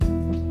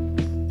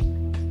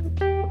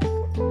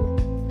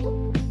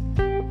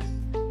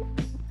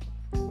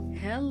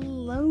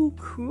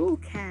Cruel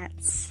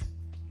Cats!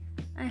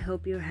 I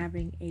hope you're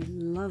having a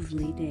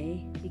lovely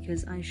day,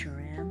 because I sure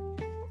am.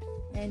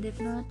 And if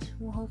not,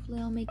 well,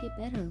 hopefully I'll make it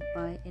better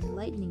by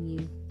enlightening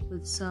you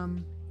with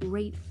some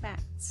great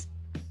facts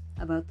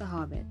about The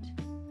Hobbit.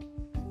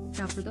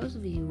 Now, for those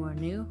of you who are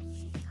new,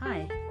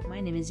 hi, my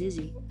name is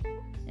Izzy,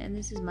 and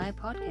this is my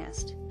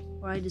podcast,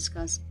 where I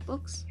discuss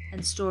books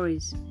and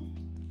stories.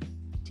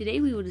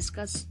 Today we will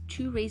discuss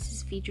two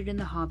races featured in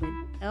The Hobbit,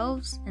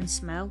 elves and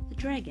Smaug the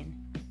Dragon.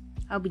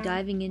 I'll be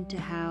diving into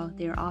how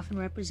they are often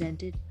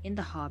represented in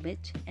The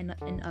Hobbit and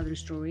in other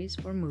stories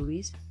or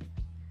movies.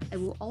 I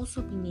will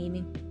also be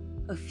naming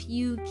a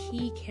few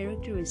key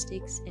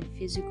characteristics and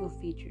physical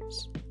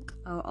features.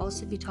 I'll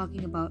also be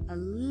talking about a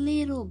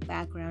little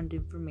background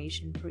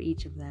information for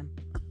each of them.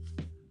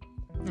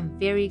 I'm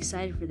very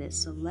excited for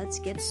this, so let's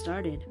get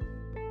started.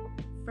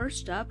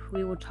 First up,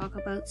 we will talk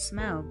about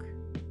Smaug.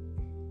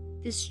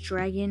 This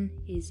dragon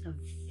is a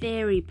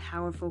very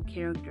powerful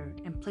character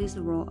and plays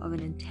the role of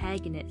an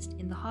antagonist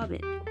in The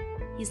Hobbit.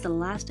 He's the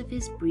last of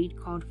his breed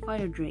called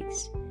fire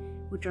drakes,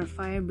 which are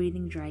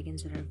fire-breathing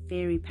dragons that are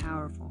very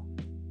powerful.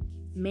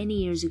 Many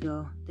years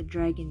ago, the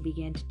dragon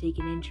began to take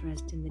an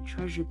interest in the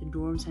treasure the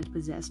dwarves had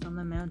possessed on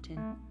the mountain.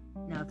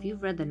 Now, if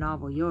you've read the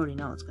novel, you already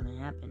know what's going to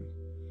happen.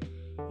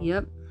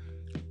 Yep,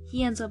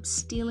 he ends up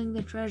stealing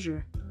the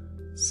treasure.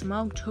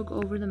 Smaug took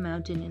over the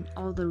mountain and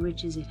all the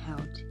riches it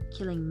held,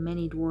 killing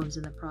many dwarves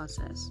in the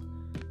process.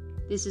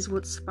 This is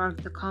what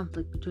sparked the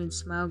conflict between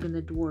Smaug and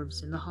the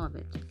dwarves in The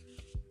Hobbit.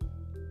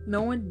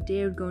 No one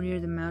dared go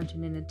near the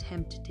mountain and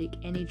attempt to take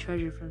any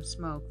treasure from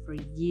Smaug for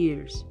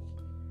years.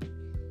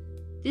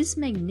 This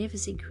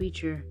magnificent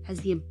creature has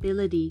the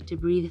ability to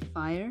breathe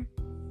fire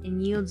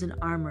and yields an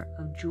armor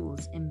of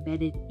jewels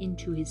embedded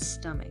into his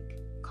stomach,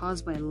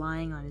 caused by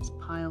lying on his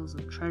piles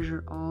of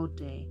treasure all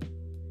day,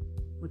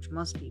 which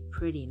must be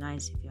pretty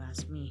nice if you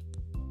ask me.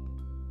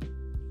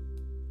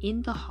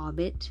 In The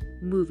Hobbit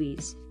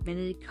movies,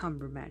 Benedict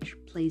Cumberbatch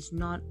plays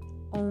not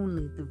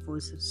only the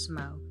voice of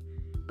Smaug,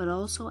 but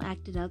also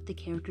acted out the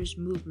character's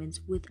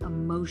movements with a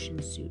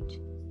motion suit.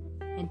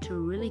 And to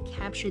really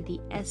capture the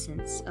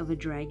essence of a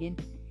dragon,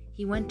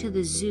 he went to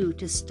the zoo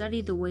to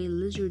study the way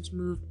lizards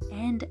move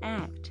and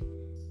act,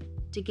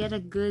 to get a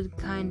good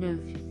kind of,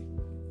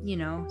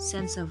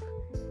 sense of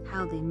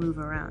how they move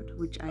around,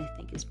 which I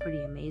think is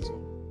pretty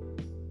amazing.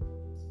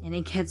 And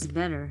it gets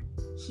better.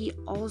 He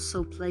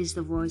also plays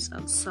the voice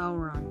of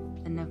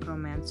Sauron, the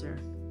Necromancer.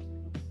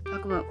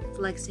 Talk about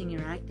flexing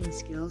your acting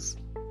skills.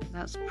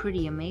 That's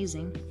pretty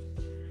amazing.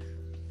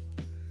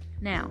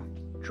 Now,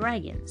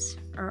 dragons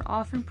are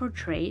often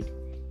portrayed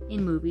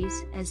in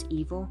movies as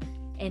evil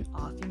and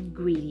often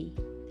greedy.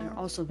 They're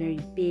also very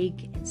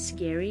big and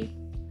scary,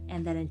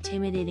 and that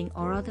intimidating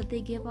aura that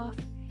they give off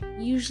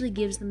usually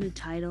gives them the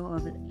title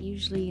of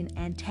usually an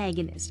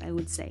antagonist, I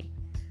would say.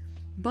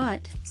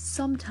 But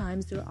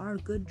sometimes there are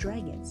good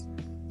dragons.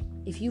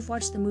 If you've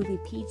watched the movie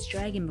Pete's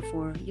Dragon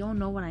before, you'll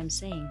know what I'm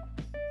saying.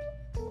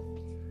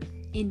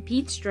 In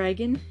Pete's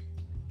Dragon,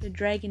 the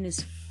dragon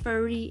is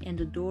furry and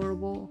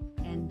adorable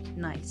and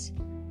nice.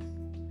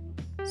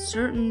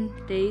 Certain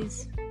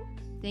things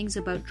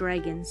about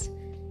dragons,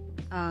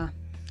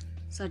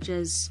 such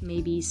as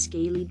maybe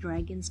scaly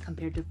dragons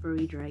compared to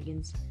furry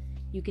dragons,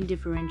 you can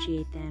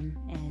differentiate them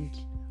and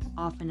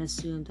often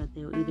assume that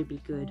they'll either be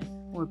good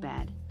or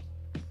bad.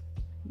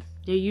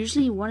 They're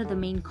usually one of the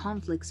main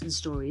conflicts in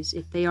stories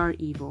if they are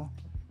evil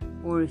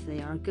or if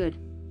they are good.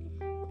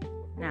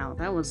 Now,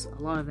 that was a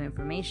lot of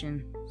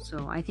information,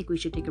 so I think we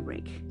should take a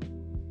break.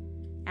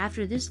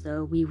 After this,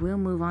 though, we will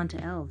move on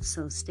to elves,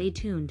 so stay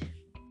tuned.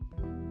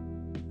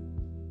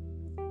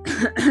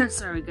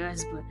 Sorry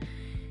guys, but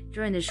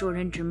during the short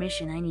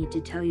intermission, I need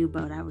to tell you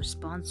about our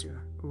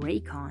sponsor,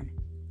 Raycon.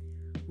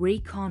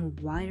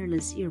 Raycon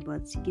wireless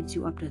earbuds gives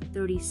you up to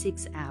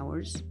 36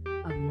 hours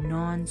of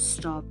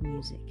non-stop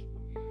music.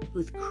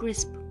 With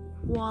crisp,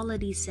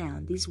 quality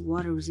sound, these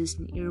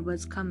water-resistant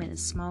earbuds come in a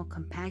small,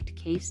 compact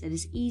case that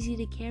is easy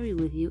to carry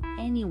with you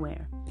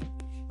anywhere,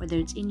 whether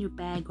it's in your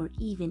bag or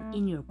even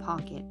in your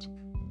pocket.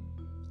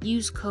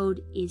 Use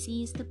code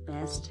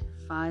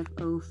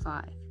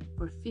IzzyIsTheBest505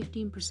 for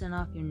 15%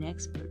 off your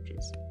next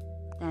purchase.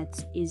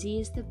 That's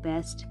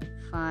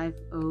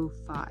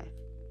IzzyIsTheBest505.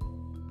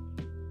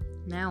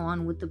 Now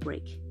on with the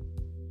break.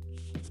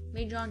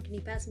 Hey John, can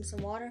you pass me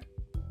some water?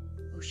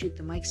 Oh shoot,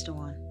 the mic's still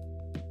on.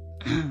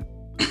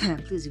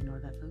 Please ignore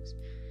that, folks.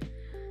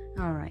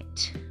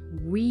 Alright,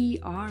 we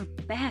are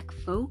back,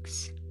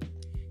 folks.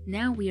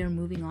 Now we are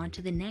moving on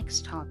to the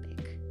next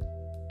topic.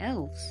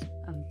 Elves,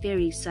 a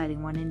very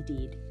exciting one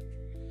indeed.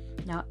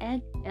 Now,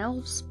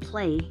 elves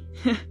play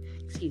a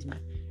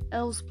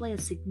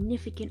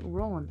significant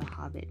role in The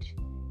Hobbit.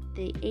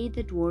 They aid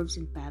the dwarves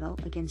in battle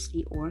against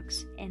the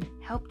orcs and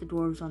help the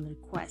dwarves on their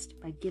quest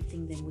by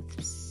gifting them with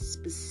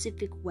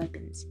specific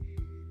weapons,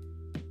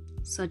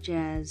 such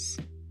as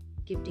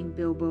gifting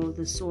Bilbo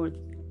the sword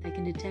that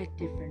can detect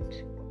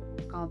different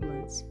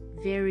goblins.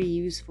 Very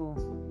useful.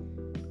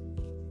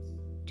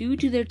 Due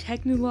to their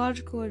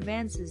technological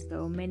advances,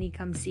 though, many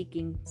come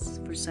seeking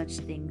for such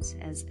things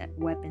as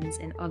weapons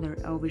and other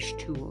elvish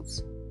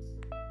tools.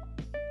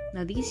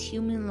 Now, these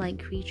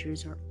human-like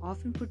creatures are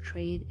often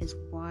portrayed as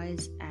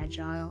wise,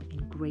 agile,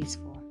 and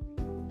graceful.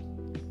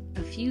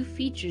 A few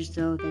features,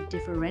 though, that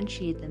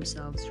differentiate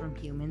themselves from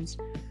humans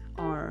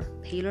are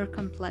paler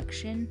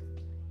complexion,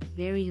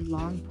 very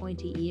long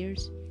pointy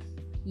ears,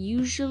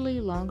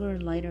 usually longer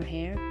and lighter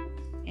hair,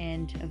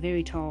 and a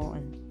very tall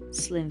and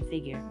slim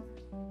figure.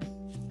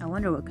 I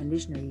wonder what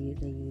conditioner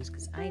they use,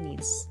 because I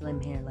need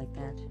slim hair like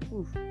that.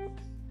 Oof.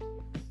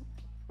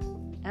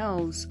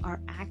 Elves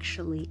are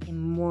actually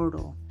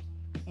immortal,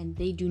 and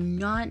they do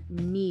not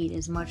need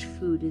as much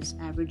food as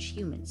average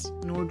humans,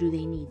 nor do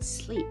they need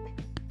sleep.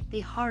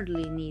 They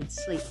hardly need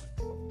sleep.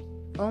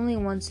 Only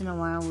once in a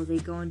while will they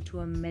go into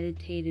a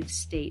meditative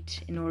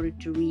state in order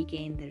to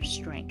regain their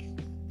strength.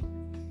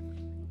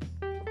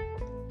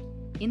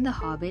 In The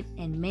Hobbit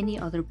and many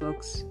other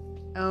books,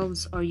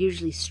 elves are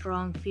usually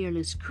strong,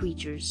 fearless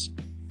creatures,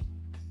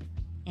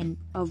 and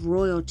of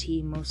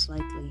royalty most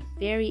likely.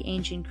 Very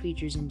ancient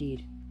creatures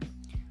indeed.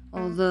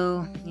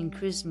 Although, in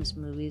Christmas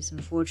movies,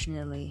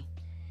 unfortunately,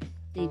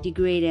 they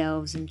degrade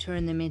elves and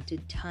turn them into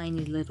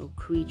tiny little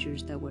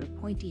creatures that wear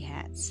pointy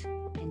hats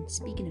and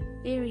speak in a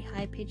very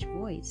high-pitched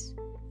voice,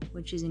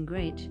 which isn't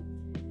great.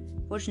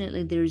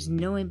 Fortunately, there is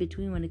no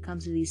in-between when it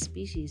comes to these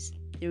species.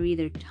 They're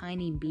either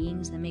tiny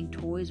beings that make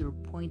toys or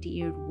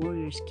pointy-eared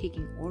warriors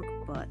kicking orc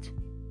butt.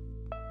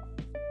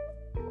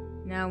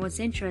 Now, what's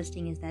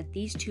interesting is that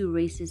these two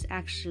races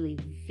actually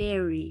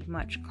very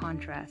much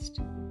contrast.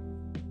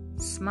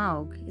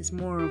 Smaug is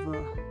more of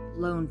a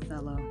lone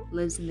fellow,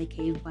 lives in the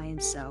cave by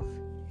himself,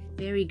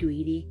 very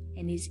greedy,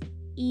 and is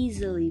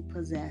easily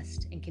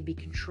possessed and can be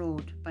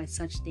controlled by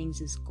such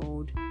things as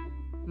gold,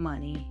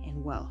 money,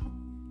 and wealth.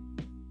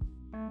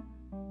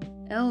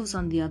 Elves,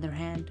 on the other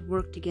hand,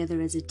 work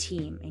together as a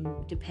team and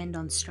depend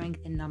on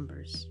strength in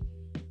numbers.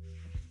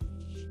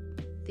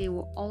 They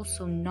will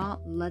also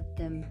not let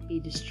them be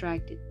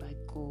distracted by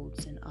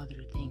golds and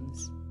other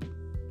things.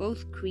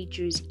 Both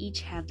creatures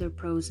each have their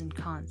pros and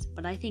cons,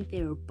 but I think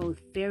they are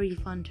both very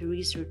fun to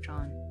research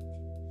on.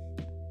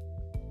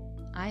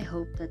 I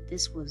hope that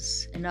this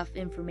was enough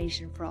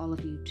information for all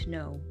of you to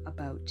know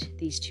about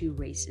these two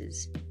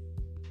races.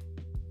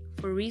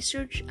 For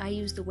research, I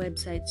use the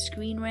website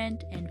Screen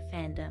Rant and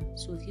Fandom,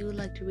 so if you would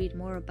like to read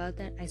more about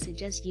that, I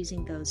suggest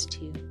using those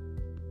two.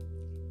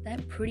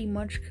 That pretty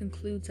much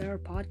concludes our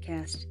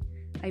podcast.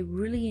 I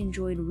really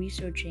enjoyed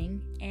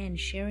researching and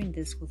sharing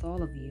this with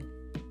all of you.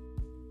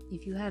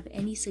 If you have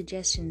any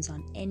suggestions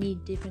on any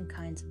different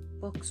kinds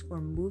of books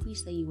or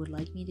movies that you would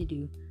like me to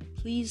do,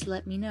 please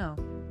let me know.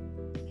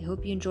 I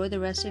hope you enjoy the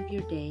rest of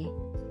your day,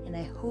 and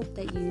I hope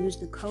that you use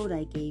the code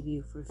I gave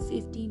you for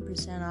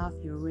 15% off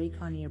your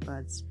Raycon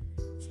earbuds.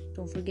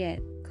 Don't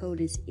forget, code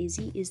is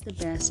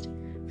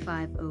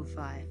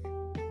IzzyIsTheBest505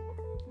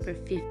 for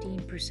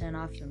 15%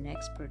 off your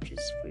next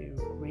purchase for your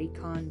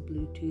Raycon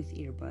Bluetooth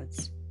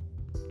earbuds.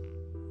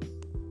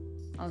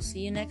 I'll see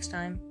you next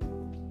time.